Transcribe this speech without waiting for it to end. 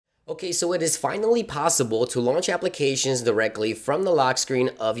Okay, so it is finally possible to launch applications directly from the lock screen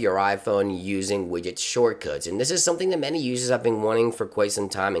of your iPhone using widget shortcuts. And this is something that many users have been wanting for quite some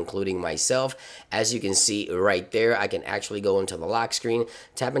time, including myself. As you can see right there, I can actually go into the lock screen,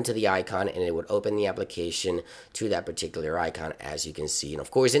 tap into the icon, and it would open the application to that particular icon, as you can see. And of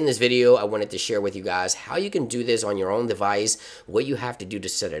course, in this video, I wanted to share with you guys how you can do this on your own device, what you have to do to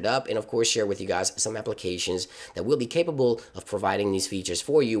set it up, and of course, share with you guys some applications that will be capable of providing these features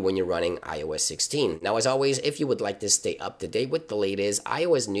for you when you're running iOS 16. Now, as always, if you would like to stay up to date with the latest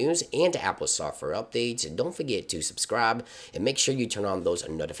iOS news and Apple software updates, don't forget to subscribe and make sure you turn on those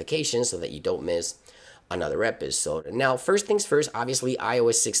notifications so that you don't miss another episode. Now, first things first, obviously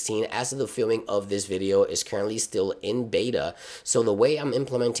iOS 16, as of the filming of this video, is currently still in beta. So the way I'm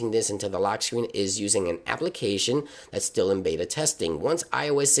implementing this into the lock screen is using an application that's still in beta testing. Once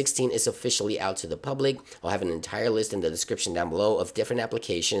iOS 16 is officially out to the public, I'll have an entire list in the description down below of different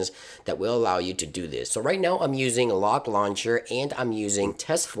applications that will allow you to do this. So right now I'm using LockLauncher and I'm using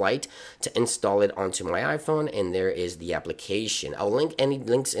Test Flight to install it onto my iPhone, and there is the application. I'll link any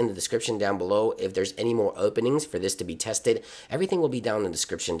links in the description down below. If there's any more openings for this to be tested, everything will be down in the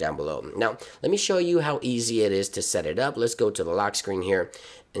description down below. Now, let me show you how easy it is to set it up. Let's go to the lock screen here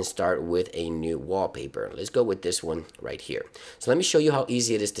and start with a new wallpaper. Let's go with this one right here. So let me show you how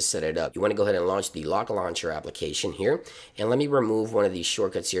easy it is to set it up. You want to go ahead and launch the LockLauncher application here, and let me remove one of these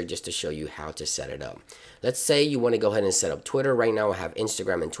shortcuts here just to show you how to set it up. Let's say you want to go ahead and set up Twitter. Right now I have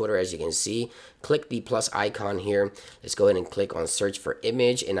Instagram and Twitter, as you can see. Click the plus icon here. Let's go ahead and click on search for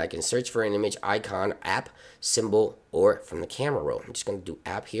image, and I can search for an image, icon, app, symbol, or from the camera roll. I'm just going to do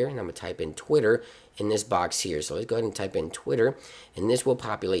app here, and I'm going to type in Twitter in this box here. So let's go ahead and type in Twitter, and this will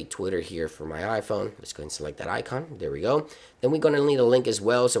populate Twitter here for my iPhone. Let's go ahead and select that icon. There we go. Then we're going to need a link as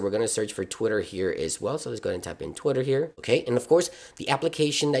well, so we're going to search for Twitter here as well. So let's go ahead and type in Twitter here. Okay, and of course, the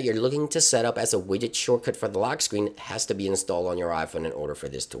application that you're looking to set up as a widget shortcut for the lock screen has to be installed on your iPhone in order for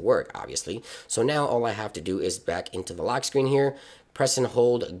this to work, obviously. So now all I have to do is back into the lock screen here, press and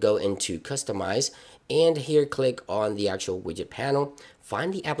hold, go into Customize, and here click on the actual widget panel.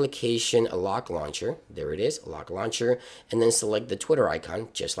 Find the application LockLauncher, there it is, LockLauncher, and then select the Twitter icon,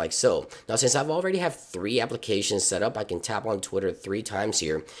 just like so. Now, since I've already have 3 applications set up, I can tap on Twitter 3 times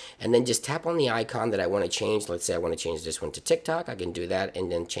here, and then just tap on the icon that I want to change. Let's say I want to change this one to TikTok, I can do that,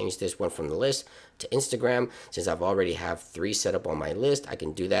 and then change this one from the list to Instagram. Since I've already have 3 set up on my list, I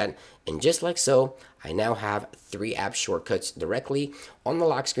can do that, and just like so, I now have 3 app shortcuts directly on the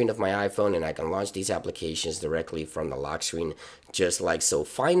lock screen of my iPhone, and I can launch these applications directly from the lock screen, just like so.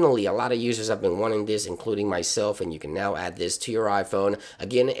 Finally, a lot of users have been wanting this, including myself, and you can now add this to your iPhone.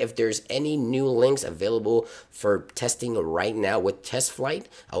 Again, if there's any new links available for testing right now with Test Flight,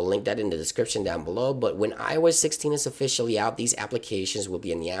 I'll link that in the description down below. But when iOS 16 is officially out, these applications will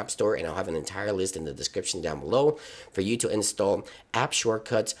be in the App Store, and I'll have an entire list in the description down below for you to install app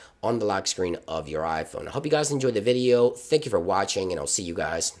shortcuts on the lock screen of your iPhone. I hope you guys enjoyed the video. Thank you for watching, and I'll see you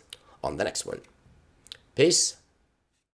guys on the next one. Peace.